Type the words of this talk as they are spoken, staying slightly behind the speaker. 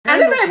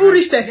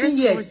you reach 13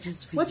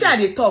 years? What are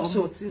they talk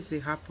so?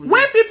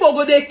 When people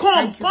go, they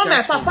come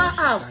my papa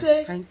house,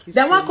 say,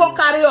 they want to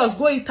carry us,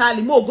 go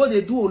Italy, more go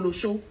they do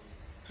olosho.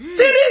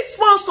 3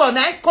 sponsor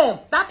now come.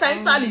 That time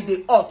Italy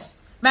they hot.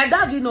 My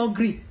daddy no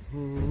agree.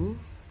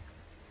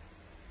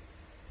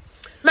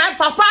 My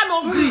papa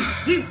no agree.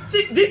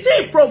 The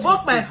thing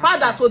provoked my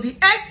father to the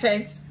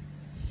extent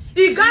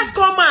he guys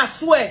come and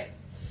swear.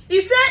 He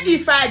said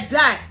if I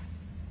die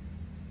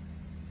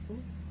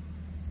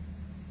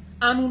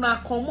and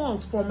una come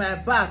out from my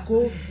back,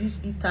 go this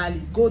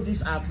Italy, go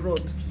this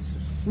abroad.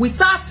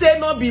 Without saying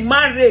no be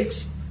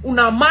marriage,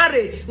 una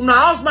marry, una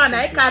husband,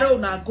 I carry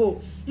una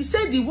go. He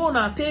said the one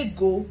I take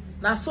go,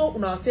 now so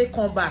una take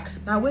come back.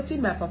 Now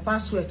waiting my papa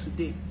swear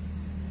today.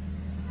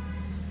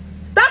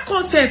 That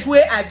content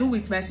where I do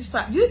with my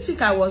sister, do you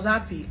think I was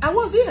happy? I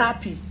wasn't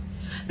happy.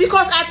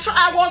 Because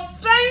I was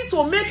trying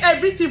to make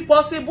everything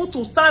possible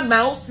to stand my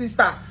own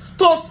sister.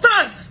 To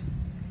stand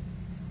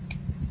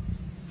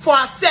for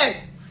herself.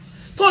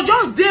 So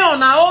just day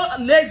on her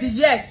own lady,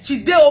 yes, she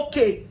did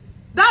okay.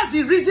 That's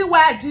the reason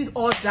why I did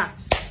all that.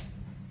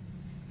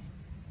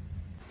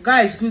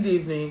 Guys, good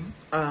evening.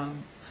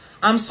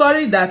 I'm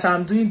sorry that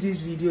I'm doing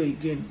this video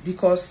again.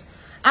 Because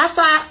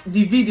after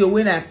the video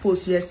when I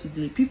post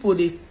yesterday, people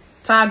they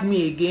tag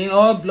me again.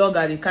 All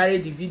blogger they carry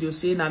the video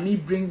saying na me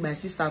bring my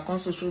sister on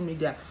social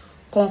media,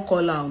 come call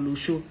her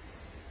olosho,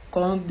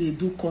 come they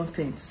do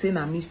content, say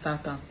na me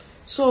start am.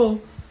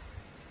 So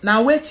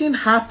now waiting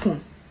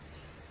happen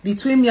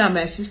between me and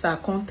my sister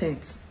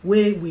content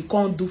where we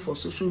can't do for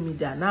social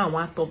media. Now I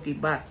want to talk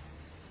about.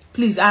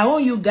 Please, I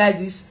want you guys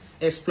this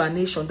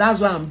explanation. That's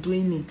why I'm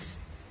doing it.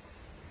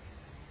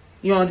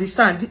 You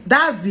understand?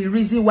 That's the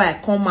reason why I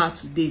come out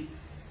today.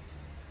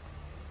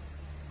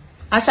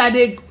 As I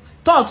dey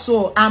talk,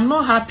 so I'm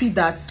not happy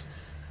that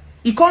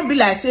it can't be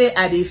like say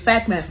I dey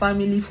fight my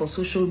family for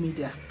social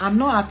media. I'm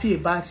not happy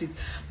about it.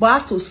 But I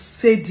have to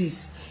say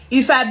this.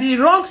 If I be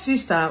wrong,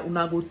 sister,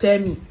 una go tell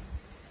me.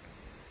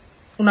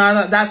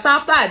 Una, that's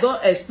after I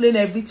don't explain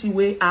everything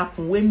wey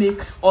happen, wey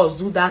make us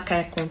do that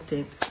kind of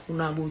content.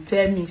 Una go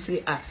tell me,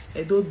 say,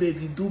 Edo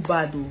baby, do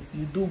bad oh,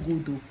 you do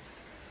good oh.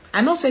 I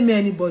not say me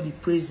anybody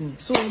praise me.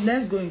 So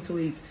let's go into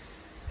it.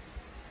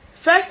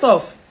 First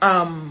off,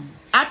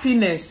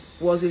 Happiness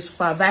was a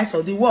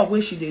supervisor. The work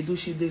where she they do,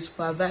 she they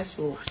supervise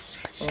for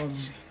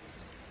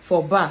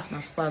bar, na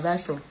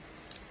supervisor.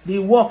 The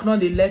work, not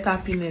they let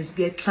Happiness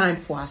get time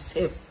for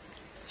herself.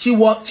 She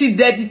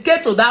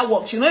dedicate to that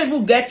work. She don't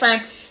even get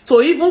time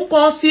to even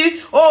come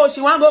see, oh,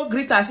 she want to go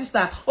greet her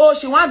sister. Oh,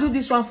 she want to do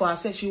this one for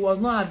herself. She was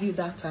not happy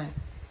that time.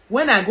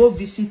 When I go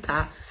visit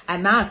her,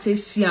 and now I take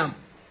Siam.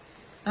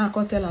 Now I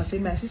can tell her, say,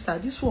 my sister,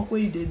 this work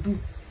where you they do,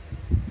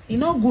 it's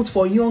not good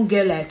for young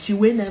girl like you,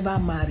 we never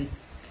marry.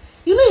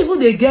 You know, even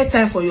they get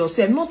time for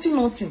yourself.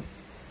 Nothing.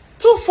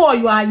 2-4,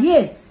 you are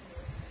here.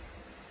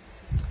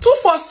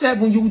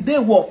 2-4-7, you dey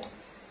work.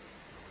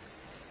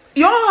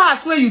 Your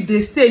house where you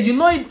dey stay, you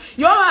know,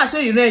 your house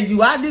where you rent,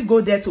 you hardly go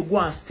there to go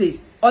and stay.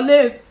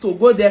 Only to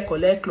go there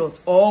collect clothes.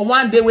 Or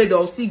one day where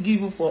they'll still give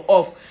you for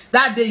off.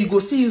 That day you go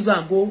see use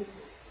and go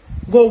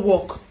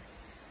work.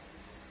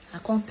 I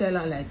can't tell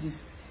her like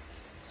this.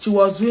 She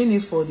was doing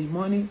it for the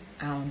money.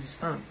 I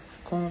understand.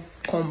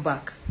 Come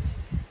back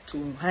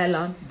to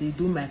Highland. They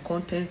do my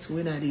content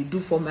when they do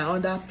for my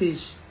other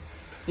page.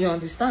 You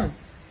understand?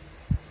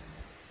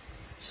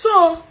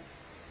 So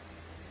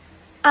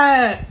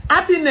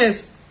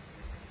Happiness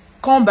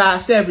come by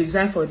herself,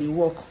 resign for the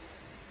work.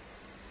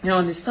 You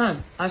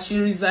understand? As she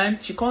resigned,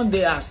 she come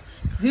there as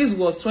this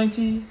was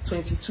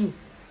 2022,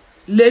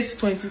 late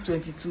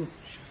 2022.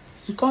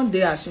 She come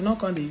there as she not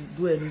going to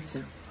do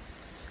anything.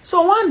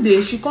 So one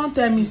day she come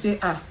tell me, say,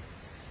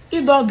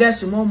 he don't get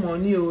some more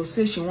money, or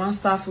say she wants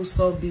start food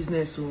store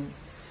business, or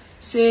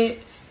say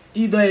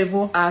he don't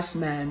even ask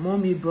my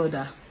mommy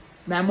brother,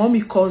 my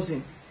mommy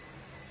cousin,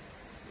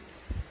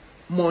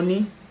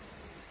 money,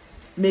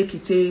 make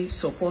it a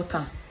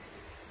supporter.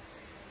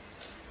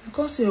 I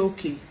can say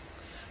okay.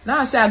 Now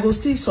I say I go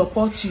still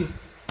support you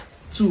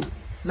too.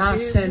 Now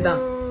send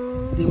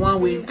them the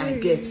one way I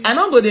get. I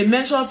don't go the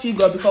mention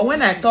figure because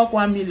when I talk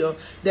 1 million,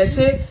 they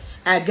say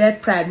I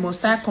get pride.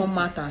 Must I come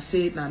out and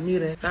say na me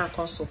now I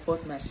can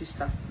support my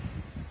sister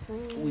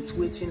with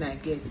waiting I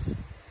get.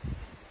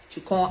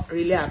 She can't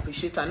really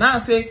appreciate her. Now I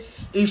say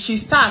if she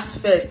starts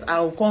first, I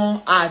will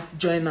come add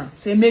join her.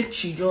 Say make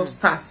she just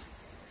start.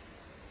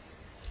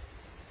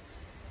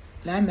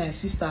 Like my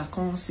sister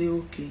can't say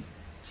okay.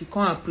 She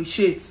can't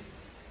appreciate.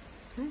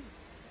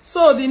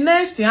 So the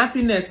next thing,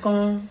 Happiness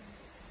come,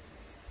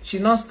 she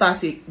not start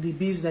the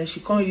business.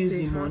 She can't use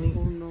the money.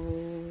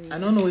 I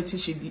don't know what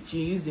she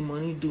used the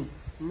money do.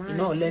 You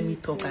know, let me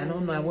talk. I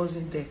don't know. I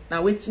wasn't there.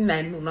 Now waiting,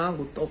 I know. Now I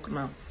go talk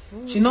now.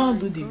 She not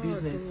do the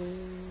business.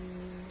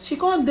 She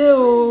can't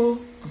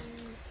do.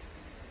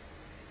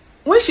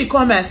 When she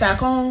come and say, I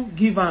can't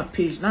give her a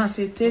page. Now I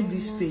say, take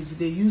this page.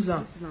 They use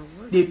them.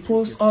 They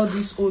post all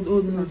this old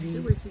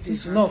movie.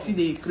 This not if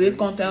they create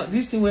content.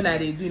 This thing when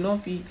they do,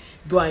 not if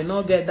do I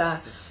not get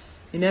that.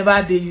 You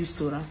never they used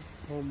to them.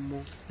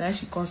 Then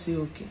she can't say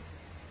okay.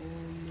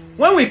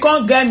 When we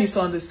can't get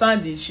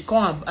misunderstanding, she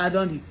can't add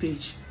on the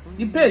page.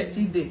 The page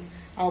still there.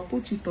 I'll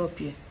put it up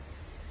here.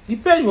 The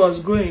page was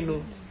growing,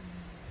 no.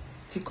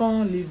 She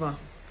can't leave her.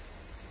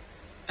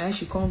 And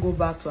she can't go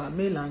back to her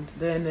mainland.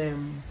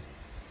 Then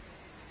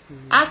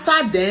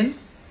after then,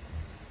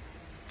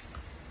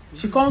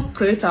 she can't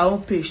create her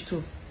own page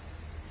too.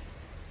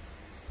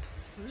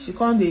 She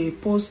can't they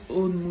post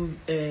old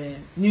movie,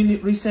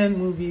 recent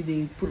movie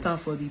they put on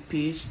for the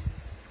page.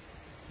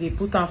 They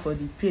put on for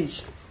the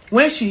page.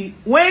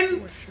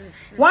 When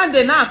one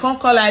day now I can't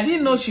call her, I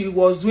didn't know she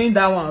was doing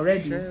that one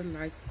already. Share,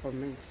 like,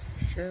 comment.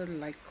 Share,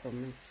 like,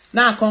 comment.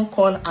 Now I can't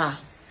call her.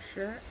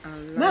 Share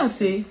and like, now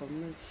say,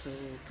 comment.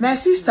 my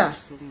sister,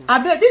 so I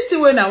bet this is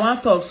when I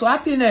want to talk. So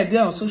happiness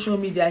there on social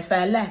media. If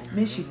I like,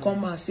 make she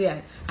come and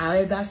say I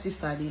heard that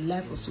sister they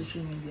live for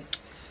social media.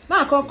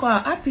 Now I can't call her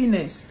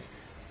happiness.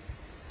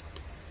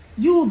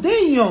 You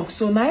they young,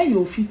 so now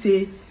you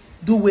fit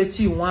do what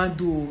you want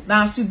do.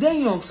 Now so they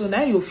young, so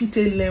now you fit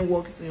learn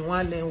work. You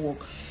want learn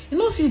work. You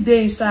know fit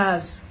dey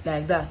inside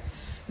like that.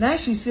 Now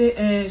she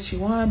say she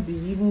want be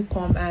even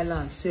come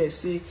island. Say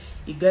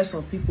it get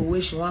some people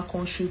where she want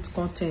come shoot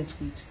content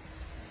with.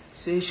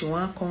 Say she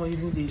want come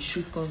even they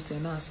shoot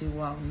content. Now I say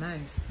wow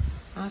nice.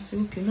 I say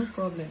okay no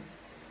problem.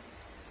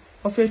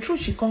 Of a truth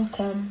she can't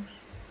come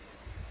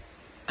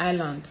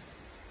island.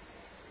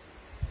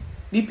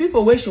 The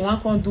people where she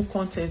want come do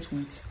content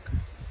with,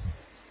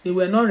 they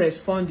were not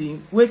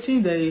responding.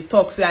 Waiting that they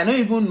talk. Say I don't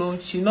even know.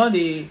 She know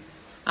they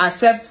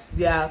accept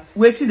their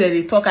waiting that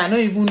they talk. I don't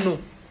even know.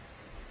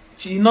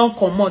 She not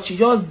come out. She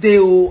just they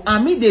oh. I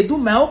mean they do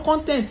my own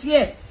content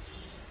here.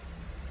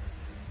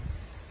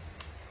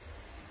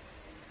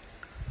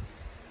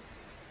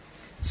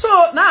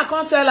 So now I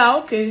can't tell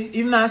her okay.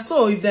 If not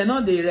so, if they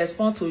not they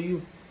respond to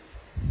you.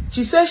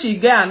 She said she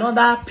get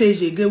another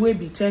page again will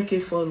be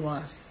 10K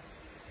followers.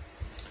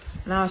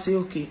 Now I say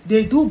okay,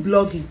 they do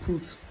blogging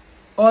put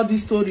all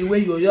this story where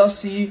you just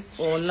see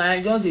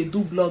online, just they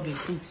do blogging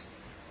put.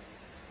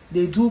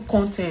 They do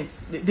content,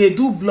 they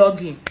do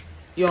blogging.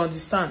 You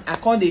understand? I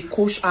can't they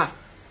coach her.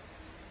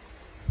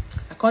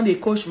 I can't they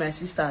coach my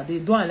sister. They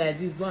do it like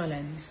this, do it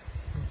like this.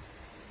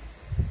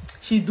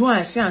 She do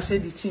and say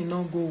the thing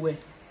not go well.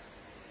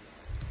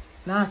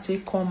 Now I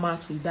take come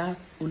out with that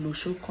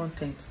olosho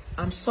content.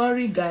 I'm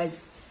sorry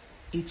guys,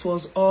 it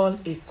was all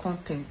a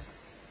content.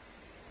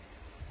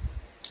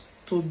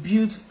 To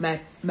build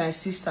my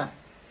sister,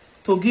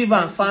 to give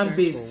her fan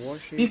base,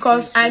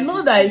 because I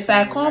know that if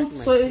I come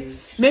so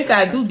make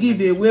I do give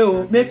away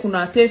or make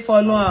una take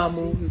follow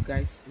am,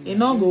 it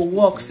not go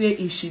work. Say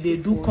if she they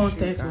do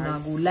content una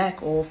go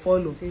like or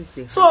follow.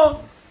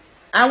 So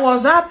I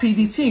was happy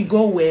the thing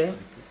go well,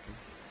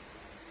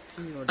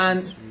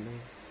 and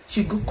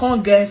she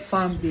can't get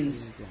fan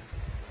base.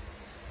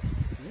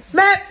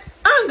 My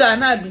anger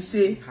now be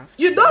say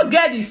you don't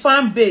get the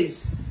fan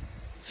base.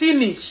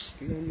 Finish.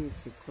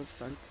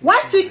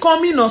 Why still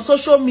coming on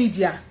social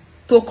media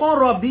to come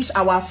rubbish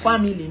our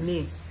family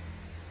name?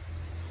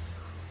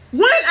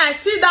 When I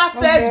see that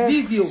first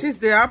video, since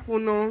they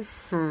happen, no,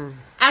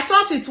 I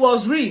thought it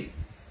was real.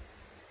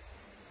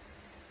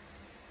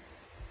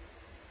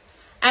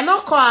 I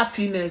not call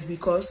happiness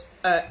because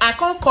I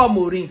can't call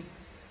Maureen.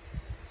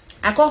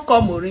 I can't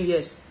call Maureen.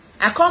 Yes,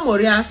 I call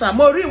Maureen. Answer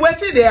Maureen. What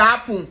did they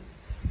happen?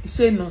 He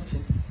say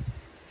nothing.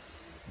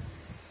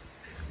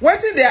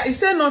 Waiting there, he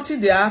said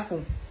nothing they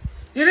happen.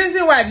 The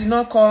reason why I did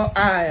not call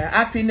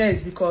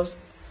happiness because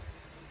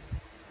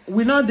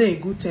we're not there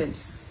in good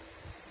terms.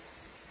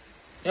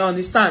 You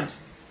understand?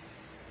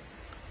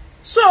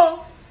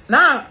 So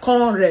now I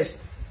can't rest.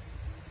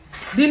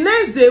 The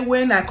next day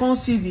when I can't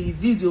see the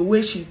video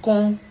where she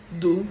can't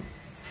do,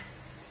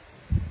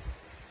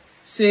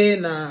 say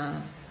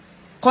the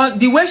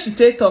way she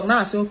take talk now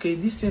I say okay,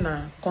 this thing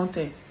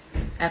content.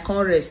 I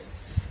can't rest.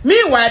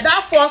 Meanwhile,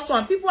 that first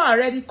one, people are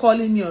already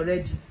calling me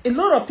already. A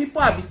lot of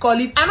people have been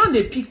calling. I know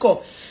they pick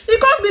up. It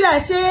can't be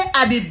like say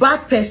I be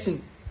bad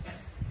person.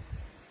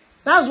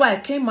 That's why I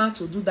came out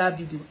to do that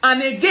video.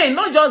 And again,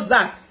 not just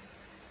that.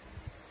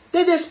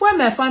 They spoil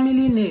my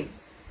family name.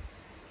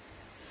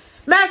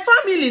 My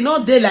family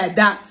not there like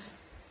that.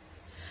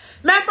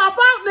 My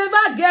papa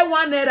never get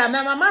 1 naira.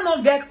 My mama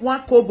not get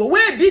 1 kobo.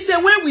 When be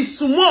say when we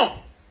sumo,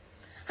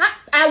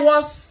 I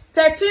was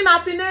 13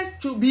 happiness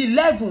to be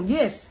 11.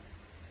 Yes.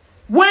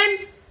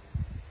 When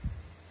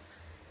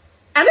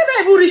I never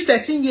even reached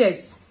 13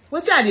 years.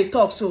 What are they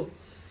talk so?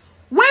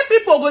 When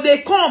people go, they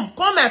come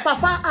my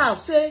papa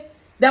house, say,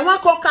 they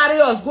want to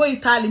carry us, go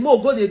Italy,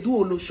 more go, they do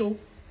olosho.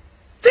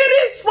 3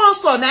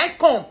 sponsor, now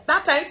come.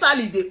 That time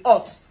Italy, they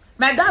hot.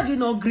 My dad did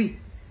not agree.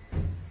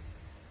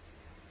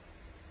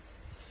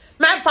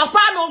 My papa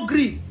not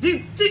agree.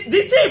 The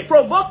thing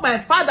provoked my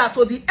father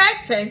to the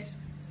extent,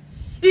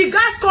 he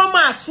guys come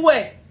and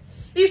swear.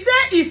 He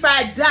said, if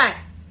I die,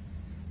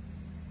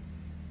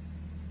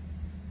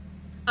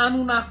 and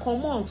una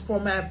come out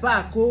from my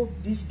back, go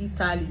this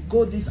Italy,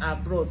 go this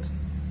abroad.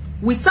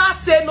 Without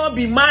say no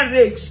be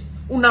marriage,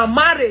 una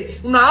marry,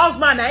 una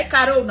husband, I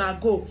carry una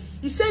go.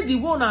 He said the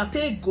one I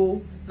take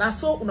go, na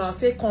so una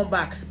take come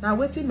back. Now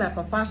waiting my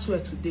papa swear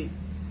today.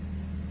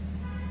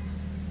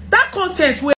 That content